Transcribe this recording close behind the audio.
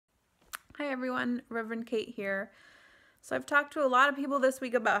Hi everyone, Reverend Kate here. So I've talked to a lot of people this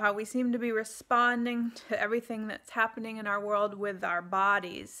week about how we seem to be responding to everything that's happening in our world with our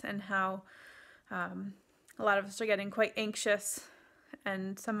bodies, and how a lot of us are getting quite anxious,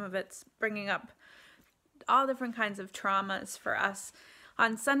 and some of it's bringing up all different kinds of traumas for us.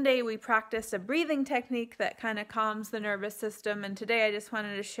 On Sunday, we practiced a breathing technique that kind of calms the nervous system, and today I just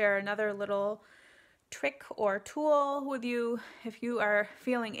wanted to share another little trick or tool with you if you are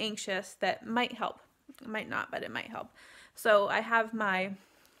feeling anxious that might help. It might not, but it might help. So I have my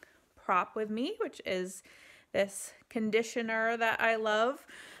prop with me, which is this conditioner that I love,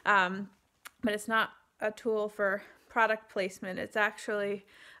 but it's not a tool for product placement. It's actually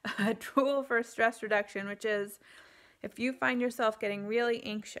a tool for stress reduction, which is if you find yourself getting really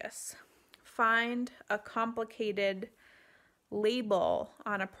anxious, find a complicated label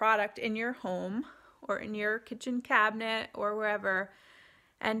on a product in your home or in your kitchen cabinet or wherever,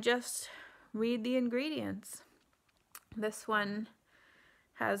 and just read the ingredients. This one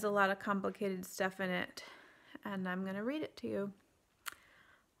has a lot of complicated stuff in it, and I'm going to read it to you.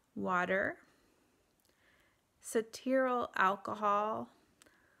 Water, cetyl alcohol,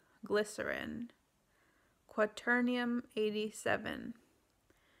 glycerin, quaternium 87,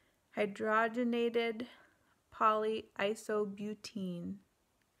 hydrogenated polyisobutene,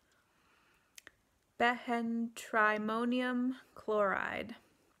 benztrimonium chloride,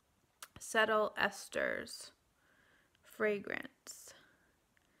 cetyl esters, fragrance,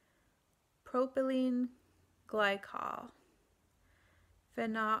 propylene glycol,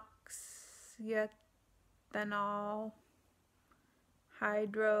 phenoxyethanol,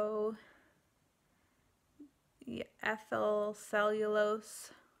 hydroethyl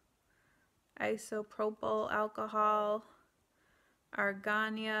cellulose, isopropyl alcohol,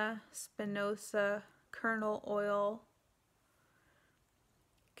 argania spinosa kernel oil,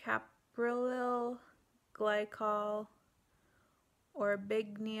 caprylyl glycol,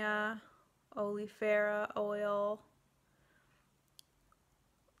 Orbignia oleifera oil,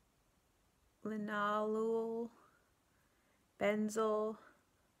 linalool, benzyl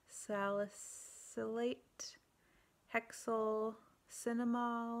salicylate, hexyl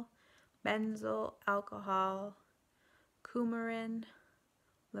cinnamol, benzyl alcohol, coumarin,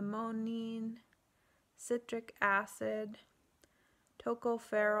 limonene, citric acid,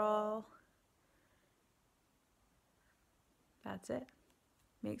 tocopherol. That's it.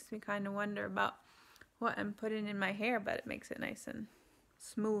 Makes me kind of wonder about what I'm putting in my hair, but it makes it nice and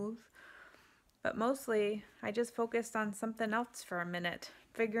smooth. But mostly, I just focused on something else for a minute,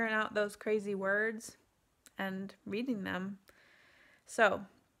 figuring out those crazy words and reading them. So,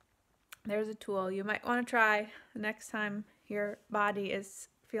 there's a tool you might want to try the next time your body is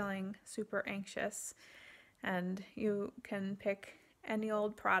feeling super anxious, and you can pick any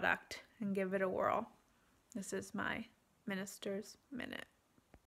old product and give it a whirl. This is my Minister's Minute.